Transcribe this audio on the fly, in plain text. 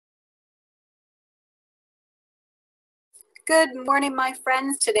Good morning, my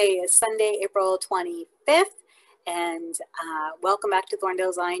friends. Today is Sunday, April 25th, and welcome back to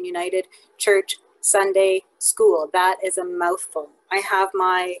Thorndale Zion United Church Sunday School. That is a mouthful. I have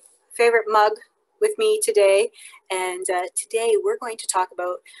my favorite mug with me today, and today we're going to talk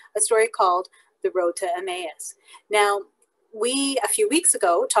about a story called The Road to Emmaus. Now, we, a few weeks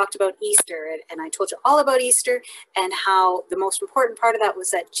ago, talked about Easter, and I told you all about Easter and how the most important part of that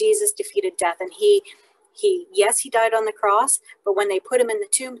was that Jesus defeated death, and yes, he died on the cross, but when they put him in the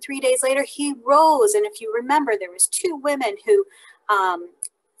tomb 3 days later, he rose. And if you remember, there was two women who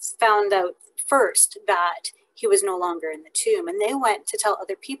found out first that he was no longer in the tomb, and they went to tell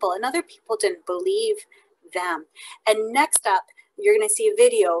other people, and other people didn't believe them. And next up, you're going to see a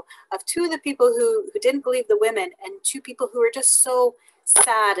video of two of the people who didn't believe the women, and two people who were just so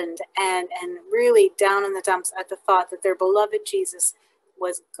saddened and really down in the dumps at the thought that their beloved Jesus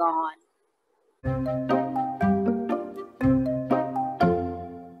was gone.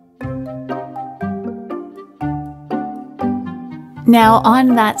 Now,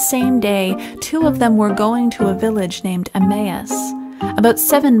 on that same day, two of them were going to a village named Emmaus, about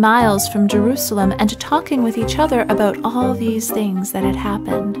 7 miles from Jerusalem, and talking with each other about all these things that had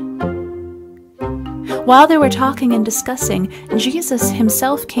happened. While they were talking and discussing, Jesus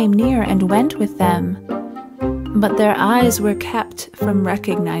himself came near and went with them, but their eyes were kept from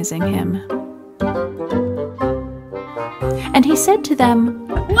recognizing him. And he said to them,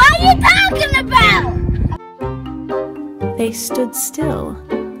 "What are you talking about?" They stood still,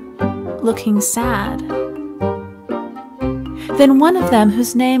 looking sad. Then one of them,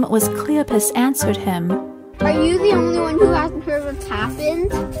 whose name was Cleopas, answered him, "Are you the only one who hasn't heard what's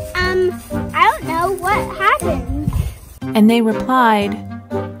happened?" I don't know what happened. And they replied,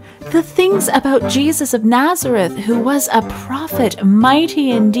 "The things about Jesus of Nazareth, who was a prophet, mighty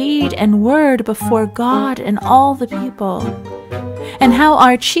in deed and word before God and all the people, and how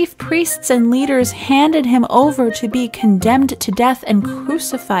our chief priests and leaders handed him over to be condemned to death and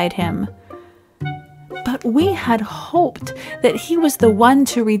crucified him. But we had hoped that he was the one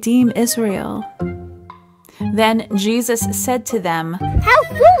to redeem Israel." Then Jesus said to them, "How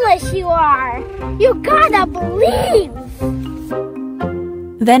foolish you are! You gotta believe!"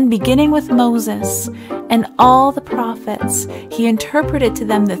 Then, beginning with Moses and all the prophets, he interpreted to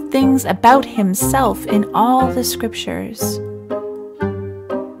them the things about himself in all the scriptures.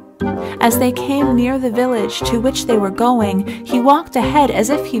 As they came near the village to which they were going, he walked ahead as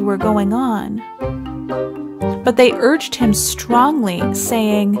if he were going on. But they urged him strongly,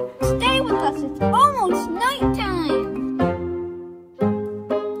 saying, "Stay with us, it's almost nighttime."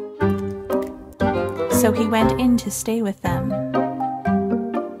 So he went in to stay with them.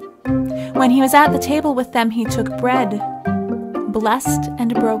 When he was at the table with them, he took bread, blessed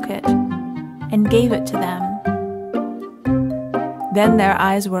and broke it, and gave it to them. Then their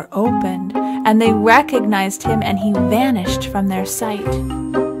eyes were opened, and they recognized him, and he vanished from their sight.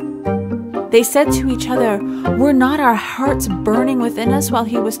 They said to each other, "Were not our hearts burning within us while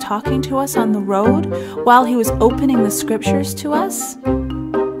he was talking to us on the road, while he was opening the scriptures to us?"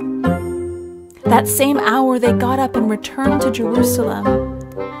 That same hour they got up and returned to Jerusalem.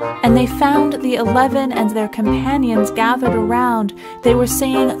 And they found the 11 and their companions gathered around. They were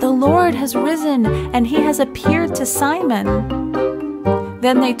saying, "The Lord has risen, and he has appeared to Simon."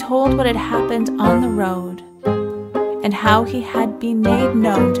 Then they told what had happened on the road, and how he had been made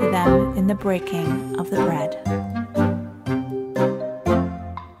known to them in the breaking of the bread.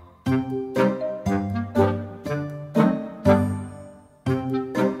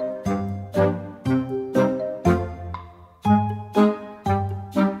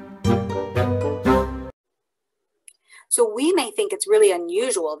 So we may think it's really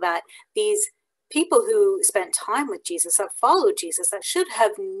unusual that these people who spent time with Jesus, that followed Jesus, that should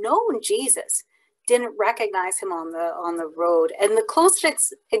have known Jesus, didn't recognize him on the road. And the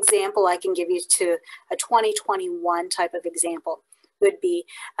closest example I can give you to a 2021 type of example would be,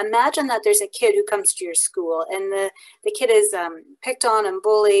 imagine that there's a kid who comes to your school, and the kid is picked on and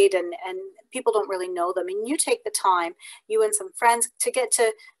bullied, and people don't really know them. And you take the time, you and some friends, to get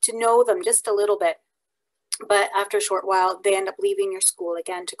to know them just a little bit. But after a short while, they end up leaving your school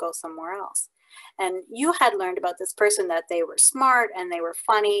again to go somewhere else. And you had learned about this person that they were smart and they were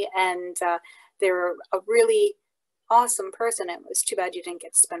funny, and they were a really awesome person. It was too bad you didn't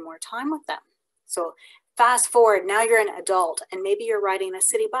get to spend more time with them. So fast forward, now you're an adult, and maybe you're riding a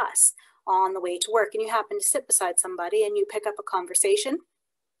city bus on the way to work, and you happen to sit beside somebody, and you pick up a conversation,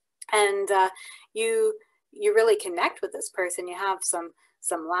 and you really connect with this person. You have some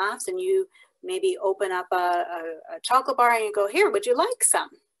laughs, and you maybe open up a chocolate bar and you go, "Here, would you like some?"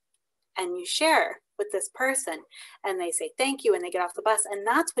 And you share with this person, and they say thank you and they get off the bus, and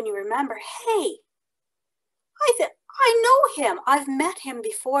that's when you remember, hey, I know him. I've met him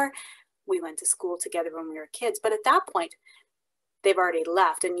before. We went to school together when we were kids, but at that point they've already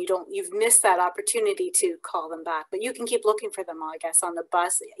left, and you've missed that opportunity to call them back. But you can keep looking for them, I guess, on the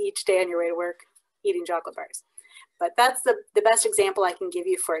bus each day on your way to work, eating chocolate bars. But that's the best example I can give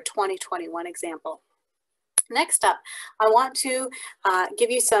you for a 2021 example. Next up, I want to give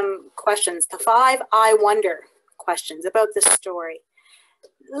you some questions, the 5 I wonder questions about this story.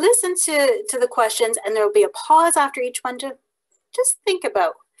 Listen to the questions, and there will be a pause after each one to just think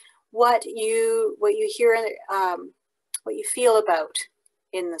about what you hear, what you feel about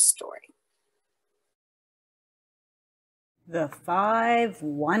in the story. The 5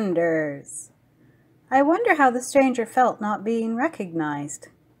 wonders. I wonder how the stranger felt not being recognized.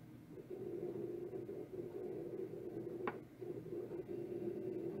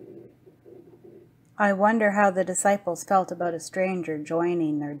 I wonder how the disciples felt about a stranger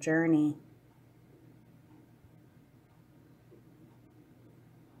joining their journey.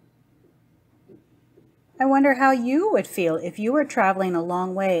 I wonder how you would feel if you were traveling a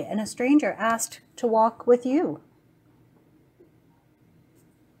long way and a stranger asked to walk with you.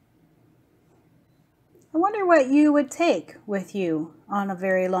 I wonder what you would take with you on a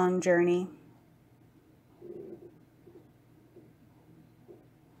very long journey.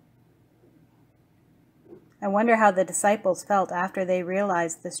 I wonder how the disciples felt after they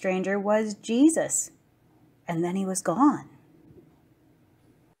realized the stranger was Jesus, and then he was gone.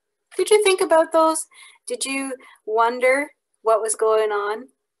 Did you think about those? Did you wonder what was going on?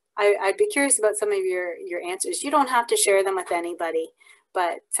 I'd be curious about some of your answers. You don't have to share them with anybody,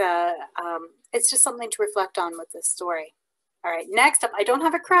 but it's just something to reflect on with this story. All right, next up, I don't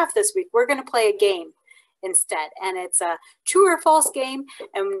have a craft this week. We're going to play a game instead, and it's a true or false game,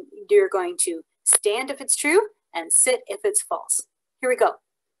 and you're going to stand if it's true and sit if it's false. Here we go.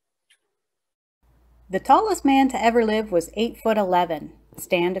 The tallest man to ever live was 8'11".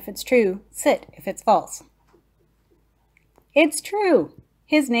 Stand if it's true, sit if it's false. It's true.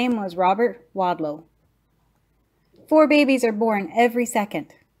 His name was Robert Wadlow. 4 babies are born every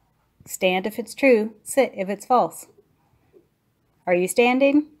second. Stand if it's true, sit if it's false. Are you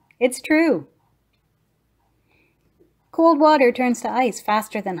standing? It's true. Cold water turns to ice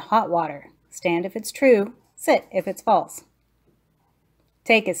faster than hot water. Stand if it's true, sit if it's false.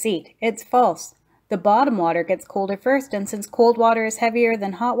 Take a seat. It's false. The bottom water gets colder first, and since cold water is heavier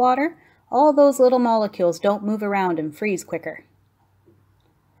than hot water, all those little molecules don't move around and freeze quicker.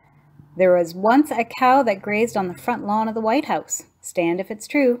 There was once a cow that grazed on the front lawn of the White House. Stand if it's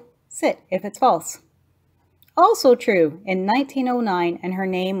true, sit if it's false. Also true, in 1909, and her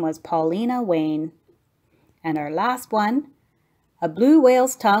name was Paulina Wayne. And our last one, a blue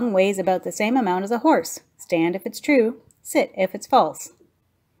whale's tongue weighs about the same amount as a horse. Stand if it's true, sit if it's false.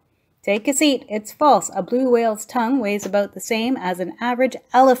 Take a seat. It's false. A blue whale's tongue weighs about the same as an average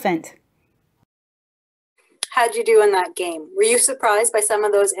elephant. How'd you do in that game? Were you surprised by some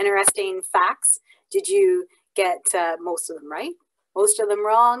of those interesting facts? Did you get most of them right? Most of them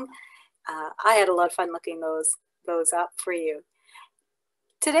wrong? I had a lot of fun looking those up for you.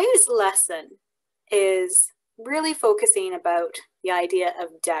 Today's lesson is really focusing about the idea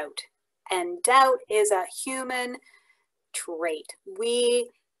of doubt. And doubt is a human trait.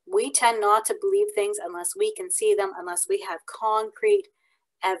 We tend not to believe things unless we can see them, unless we have concrete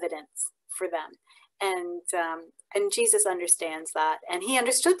evidence for them. And Jesus understands that, and he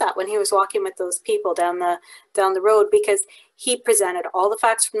understood that when he was walking with those people down the road, because he presented all the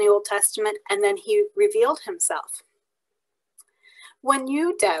facts from the Old Testament, and then he revealed himself. When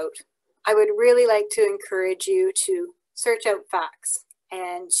you doubt, I would really like to encourage you to search out facts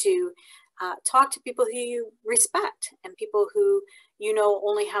and to talk to people who you respect and people who you know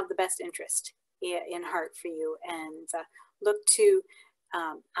only have the best interest in heart for you, and look to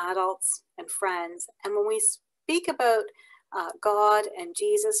adults and friends. And when we speak about God and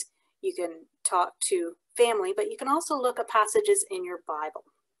Jesus, you can talk to family, but you can also look at passages in your Bible.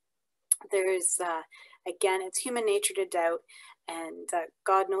 There's, again, it's human nature to doubt, and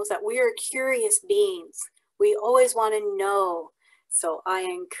God knows that we are curious beings. We always want to know. So I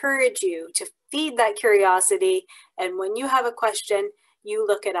encourage you to feed that curiosity, and when you have a question, you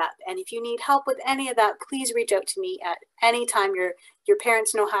look it up. And if you need help with any of that, please reach out to me at any time. Your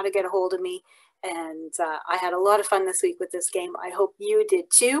parents know how to get a hold of me, and I had a lot of fun this week with this game. I hope you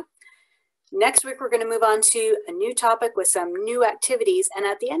did too. Next week, we're going to move on to a new topic with some new activities, and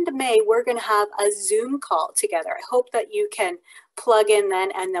at the end of May, we're going to have a Zoom call together. I hope that you can plug in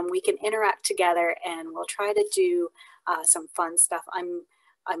then, and then we can interact together, and we'll try to do some fun stuff.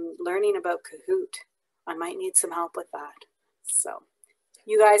 I'm learning about Kahoot, I might need some help with that. So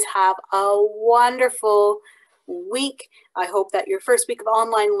you guys have a wonderful week. I hope that your first week of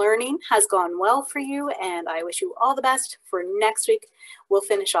online learning has gone well for you, and I wish you all the best for next week. We'll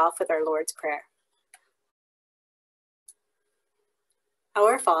finish off with our Lord's Prayer.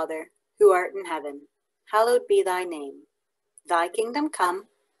 Our Father, who art in heaven, hallowed be thy name. Thy kingdom come,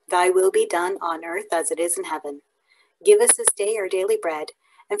 thy will be done on earth as it is in heaven. Give us this day our daily bread,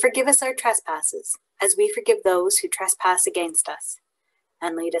 and forgive us our trespasses, as we forgive those who trespass against us.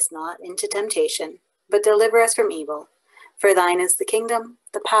 And lead us not into temptation, but deliver us from evil. For thine is the kingdom,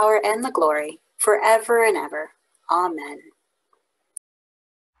 the power, and the glory, forever and ever. Amen.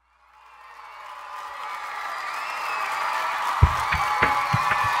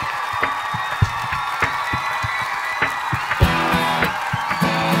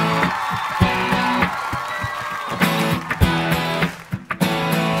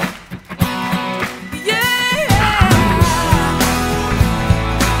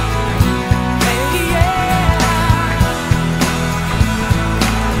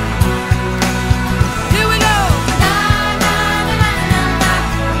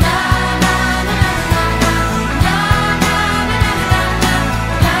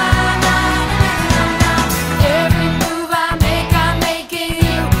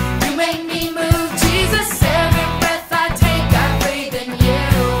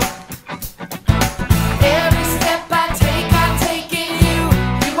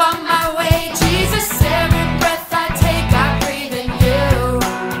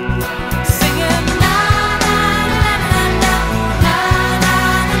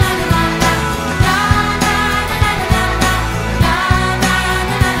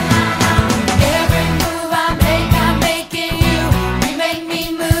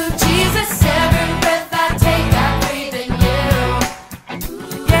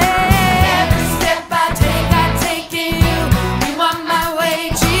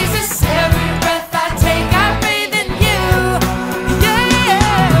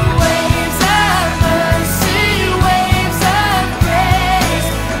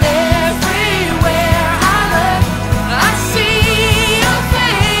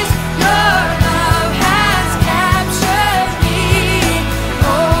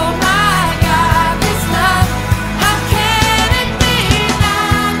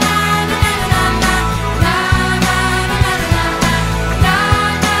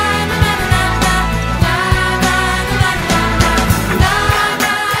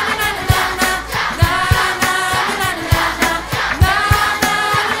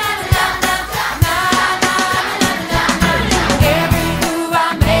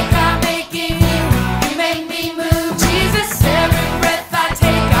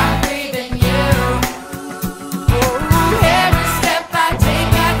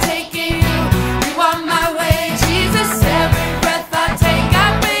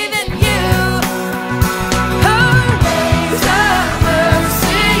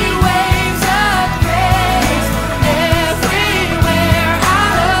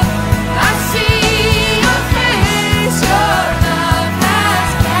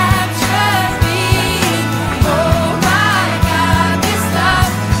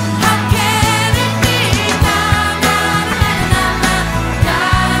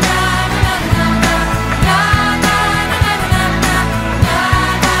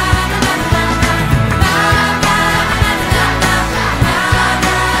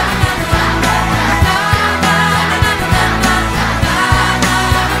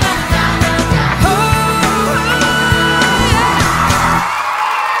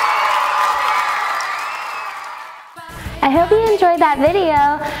 I hope you enjoyed that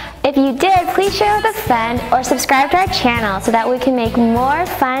video. If you did, please share with a friend or subscribe to our channel so that we can make more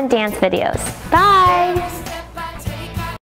fun dance videos. Bye!